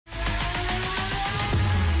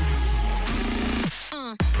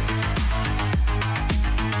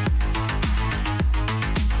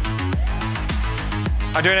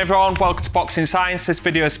How you doing, everyone? Welcome to Boxing Science. This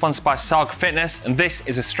video is sponsored by Saga Fitness, and this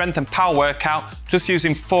is a strength and power workout just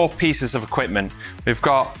using 4 pieces of equipment. We've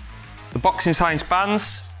got the Boxing Science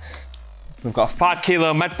bands, we've got a 5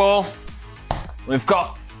 kilo med ball, we've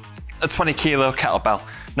got a 20 kilo kettlebell.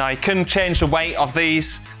 Now you can change the weight of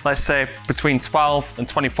these, let's say between 12 and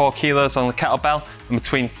 24 kilos on the kettlebell and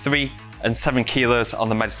between 3 and 7 kilos on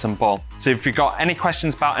the medicine ball. So if you've got any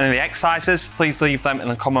questions about any of the exercises, please leave them in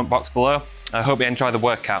the comment box below. I hope you enjoy the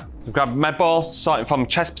workout. We've got a med ball starting from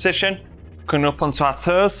chest position, coming up onto our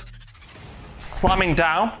toes, slamming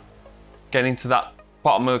down, getting to that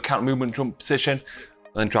bottom of counter movement jump position,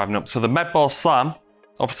 and then driving up. So the med ball slam,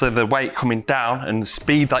 obviously the weight coming down and the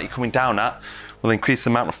speed that you're coming down at will increase the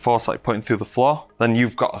amount of force that you're putting through the floor. Then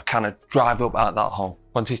you've got to kind of drive up out that hole.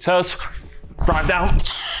 Onto your toes, drive down,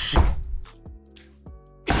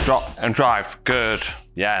 drop and drive. Good.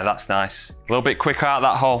 Yeah, that's nice. A little bit quicker out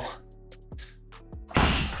that hole.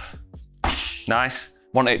 Nice.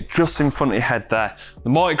 Want it just in front of your head there. The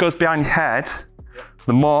more it goes behind your head,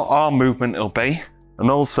 the more arm movement it'll be, and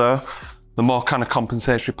also the more kind of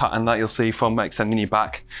compensatory pattern that you'll see from extending your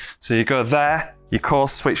back. So you go there, your core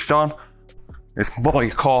switched on. It's more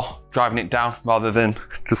your core driving it down rather than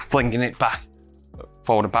just flinging it back,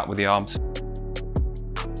 forward and back with the arms.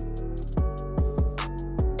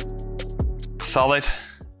 Solid,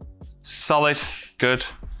 solid, good.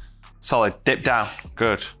 Solid, dip down,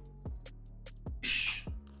 good.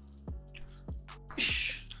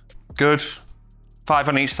 Good. 5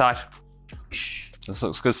 on each side. This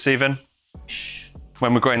looks good, Stephen.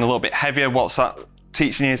 When we're going a little bit heavier, what's that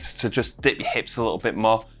teaching you is to just dip your hips a little bit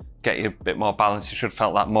more, get you a bit more balance. You should have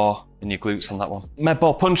felt that more in your glutes on that one. Med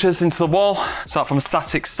ball punches into the wall. Start from a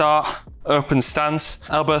static start, open stance,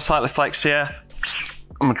 elbow slightly flexed here.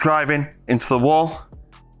 I'm driving into the wall,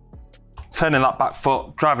 turning that back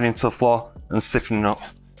foot, driving into the floor and stiffening up.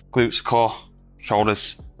 Glutes, core,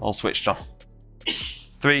 shoulders, all switched on.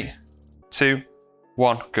 3, 2,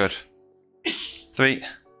 1, good. 3,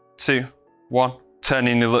 2, 1,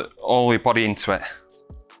 turning all your body into it.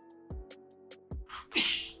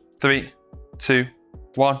 3, 2,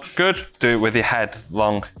 1, good. Do it with your head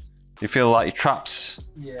long. You feel like your traps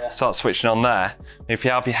start switching on there. If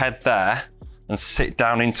you have your head there and sit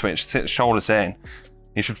down into it, sit the shoulders in,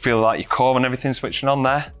 you should feel like your core and everything switching on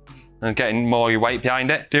there and getting more of your weight behind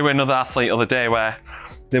it. Do another athlete the other day where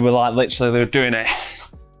they were like, literally, they were doing it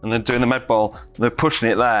and they're doing the med ball, they're pushing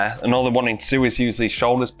it there, and all they're wanting to do is use these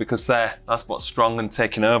shoulders because that's what's strong and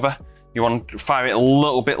taking over. You want to fire it a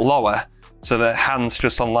little bit lower so the hand's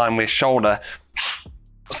just on line with your shoulder,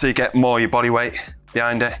 so you get more of your body weight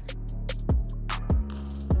behind it.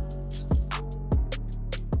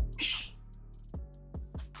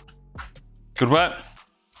 Good work.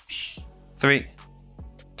 3,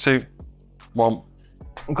 2, 1.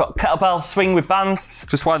 We've got kettlebell swing with bands.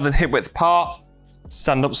 Just widen the hip width apart.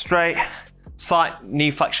 Stand up straight. Slight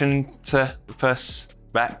knee flexion to the first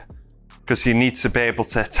rep because you need to be able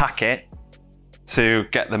to attack it to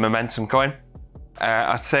get the momentum going.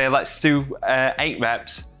 I'd say let's do 8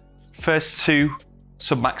 reps. First 2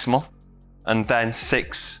 sub-maximal and then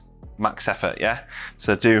 6 max effort, yeah?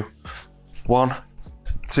 So do 1,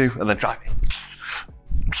 2, and then drive it.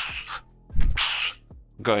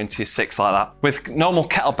 Go into your 6 like that. With normal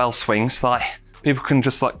kettlebell swings, like people can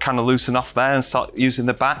just like kind of loosen off there and start using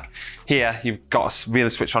the back. Here, you've got to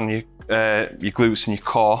really switch on your glutes and your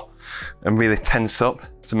core and really tense up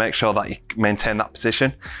to make sure that you maintain that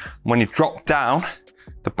position. When you drop down,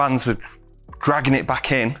 the bands are dragging it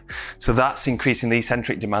back in, so that's increasing the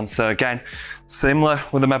eccentric demand. So again, similar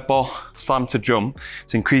with the med ball slam to jump,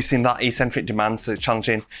 it's increasing that eccentric demand, so it's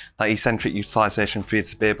challenging that eccentric utilization for you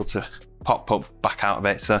to be able to pop up back out of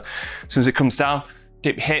it. So as soon as it comes down,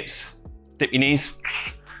 dip your hips, dip your knees,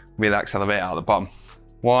 really accelerate out of the bottom.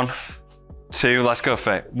 1, 2, let's go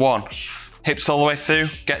for it. 1, hips all the way through,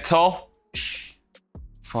 get tall.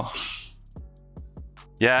 4.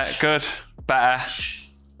 Yeah, good, better.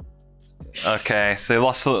 Okay, so you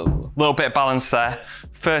lost a little bit of balance there.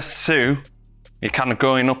 First 2, you're kind of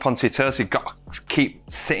going up onto your toes, so you've got to keep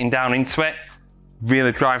sitting down into it.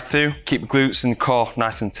 Really drive through, keep glutes and core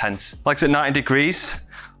nice and tense. Legs at 90 degrees,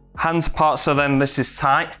 hands apart, so then this is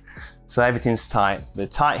tight. So everything's tight. They're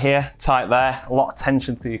tight here, tight there, a lot of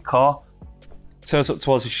tension through your core. Toes up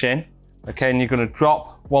towards your shin. Okay, and you're gonna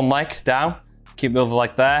drop one leg down, keep the other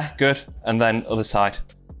leg there, good, and then other side.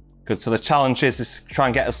 Good, so the challenge is to try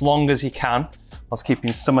and get as long as you can whilst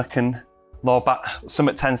keeping stomach and lower back,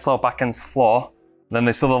 stomach tense, lower back against the floor. Then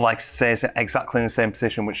this other leg stays exactly in the same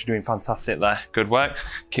position, which you're doing fantastic there. Good work.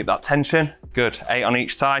 Keep that tension. Good. 8 on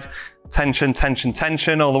each side. Tension, tension,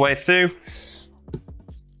 tension all the way through.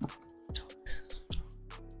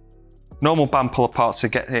 Normal band pull apart to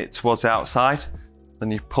get it towards the outside.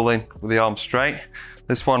 Then you pull in with the arm straight.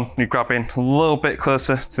 This one, you're grabbing a little bit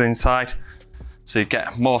closer to the inside so you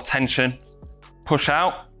get more tension. Push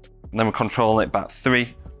out, and then we're controlling it back.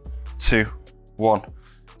 3, 2, 1.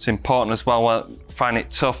 It's important as well when you find it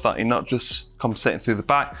tough that you're not just compensating through the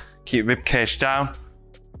back. Keep rib cage down,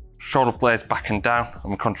 shoulder blades back and down,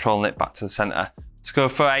 and we're controlling it back to the center. Let's go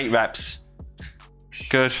for 8 reps.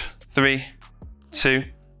 Good. 3, 2,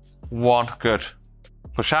 1. Good.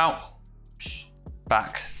 Push out,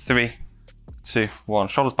 back. 3, 2, 1.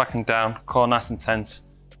 Shoulders back and down, core nice and tense.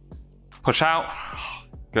 Push out.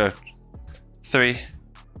 Good. 3,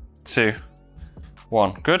 2,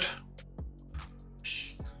 1. Good.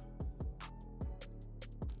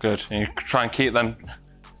 Good. And you try and keep them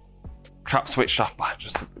trap switched off by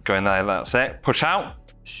just going there. That's it. Push out.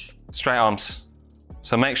 Straight arms.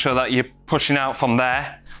 So make sure that you're pushing out from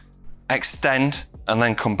there, extend, and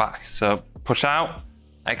then come back. So push out,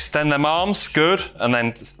 extend them arms. Good. And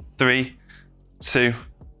then 3, 2,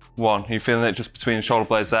 1. Are you feeling it just between the shoulder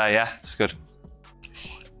blades there? Yeah, it's good.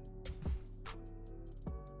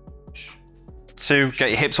 2, get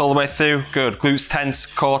your hips all the way through. Good. Glutes tense,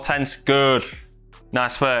 core tense. Good.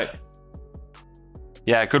 Nice work.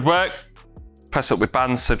 Yeah, good work. Press up with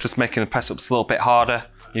bands, so just making the press ups a little bit harder.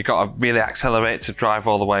 You've got to really accelerate to drive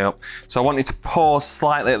all the way up. So I want you to pause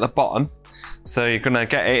slightly at the bottom. So you're going to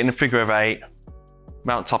get it in a figure of 8.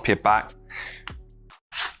 Mount top of your back.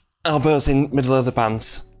 Elbows in middle of the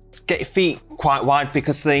bands. Get your feet quite wide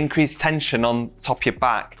because the increased tension on top of your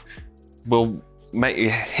back will make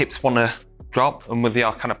your hips want to drop, and with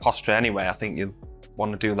your kind of posture anyway, I think you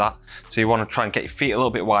want to do that. So you want to try and get your feet a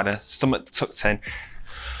little bit wider, stomach tucked in,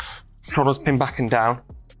 shoulders pinned back and down.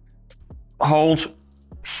 Hold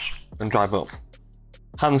and drive up.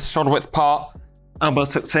 Hands shoulder width apart,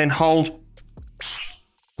 elbows tucked in, hold,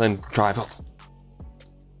 then drive up.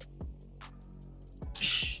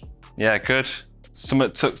 Yeah, good.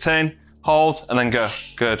 Stomach tucked in, hold, and then go.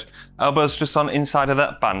 Good. Elbows just on inside of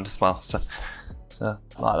that band as well. So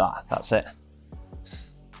like that, that's it.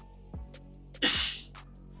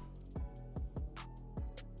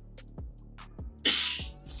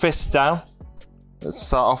 Fists down. Let's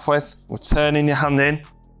start off with. We're turning your hand in,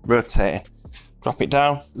 rotating. Drop it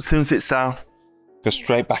down. As soon as it's down, go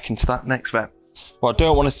straight back into that next rep. What I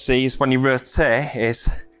don't want to see is when you rotate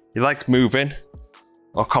is your legs moving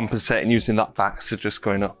or compensating using that back, so just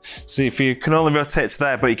going up. See, if you can only rotate to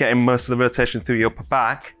there, but you're getting most of the rotation through your upper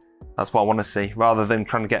back, that's what I want to see, rather than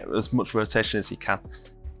trying to get as much rotation as you can.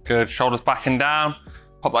 Good. Shoulders back and down.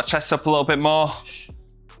 Pop that chest up a little bit more.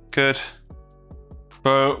 Good.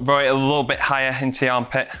 Row it a little bit higher into your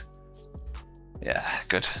armpit. Yeah,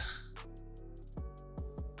 good.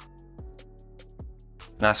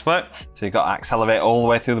 Nice work. So you've got to accelerate all the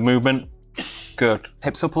way through the movement. Good.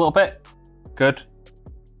 Hips up a little bit. Good.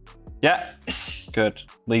 Yeah. Good.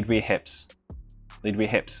 Lead with your hips. Lead with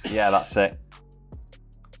your hips. Yeah, that's it.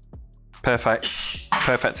 Perfect.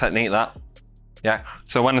 Perfect technique, that. Yeah.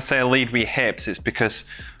 So when I say lead with your hips, it's because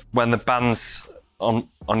when the band's on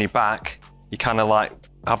your back, you kind of like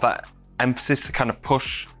have that emphasis to kind of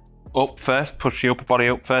push up first, push your upper body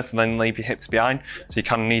up first, and then leave your hips behind. So you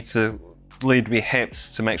kind of need to lead with your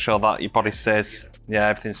hips to make sure that your body stays, yeah,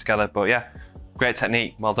 everything's together. But yeah, great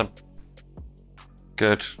technique, well done.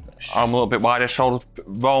 Good. Arm a little bit wider, shoulder,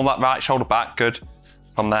 roll that right shoulder back, good.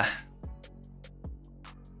 From there.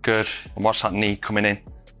 Good. And watch that knee coming in.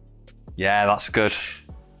 Yeah, that's good.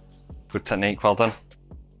 Good technique, well done.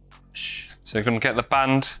 So you're going to get the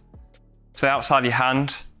band to the outside of your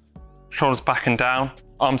hand, shoulders back and down,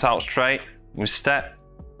 arms out straight. We step,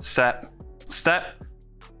 step, step,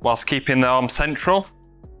 whilst keeping the arm central,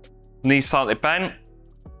 knees slightly bent,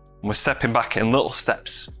 and we're stepping back in little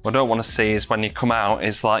steps. What I don't want to see is when you come out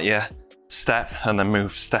is like you step and then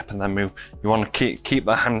move, step and then move. You want to keep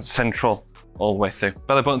the hands central all the way through.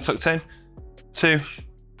 Belly button tucked in, 2,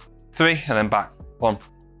 3, and then back. 1,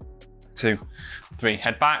 2, 3,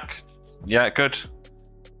 head back. Yeah, good.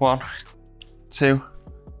 1, 2,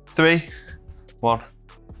 3, 1,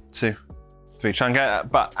 2, 3. Try and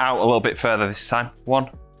get back out a little bit further this time. 1,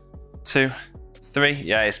 2, 3.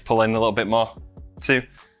 Yeah, it's pulling a little bit more. 2,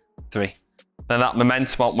 3. Then that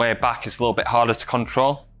momentum on way back is a little bit harder to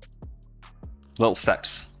control. Little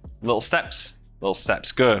steps, little steps, little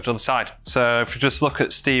steps. Good. Other side. So if you just look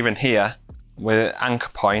at Steven here, with anchor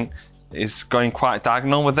point, is going quite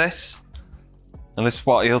diagonal with this. And this is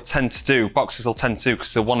what he'll tend to do, boxers will tend to do,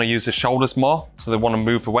 because they'll want to use their shoulders more, so they want to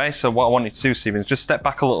move away. So what I want you to do, Steven, is just step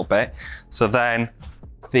back a little bit. So then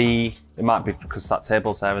it might be because that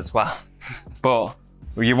table's there as well, but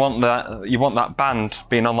You want that band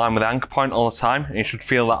being on line with the anchor point all the time, and you should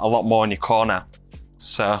feel that a lot more in your core now.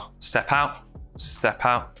 So step out, step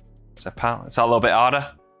out, step out. Is that a little bit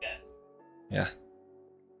harder? Yeah. Yeah.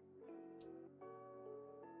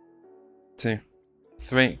 2,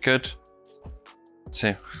 3, good.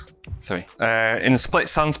 2, 3. In a split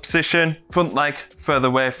stance position, front leg further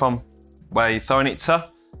away from where you're throwing it to,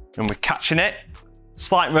 and we're catching it.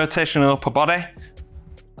 Slight rotation in the upper body,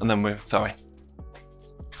 and then we're throwing.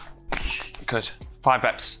 Good. 5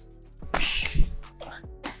 reps.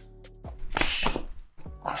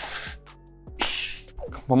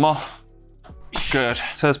 One more. Good.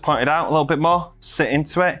 Toes pointed out a little bit more. Sit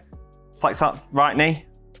into it. Flex that right knee.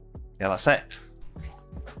 Yeah, that's it.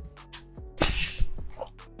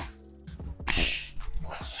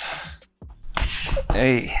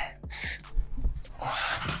 Hey.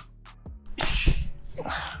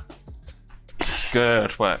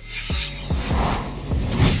 Good work.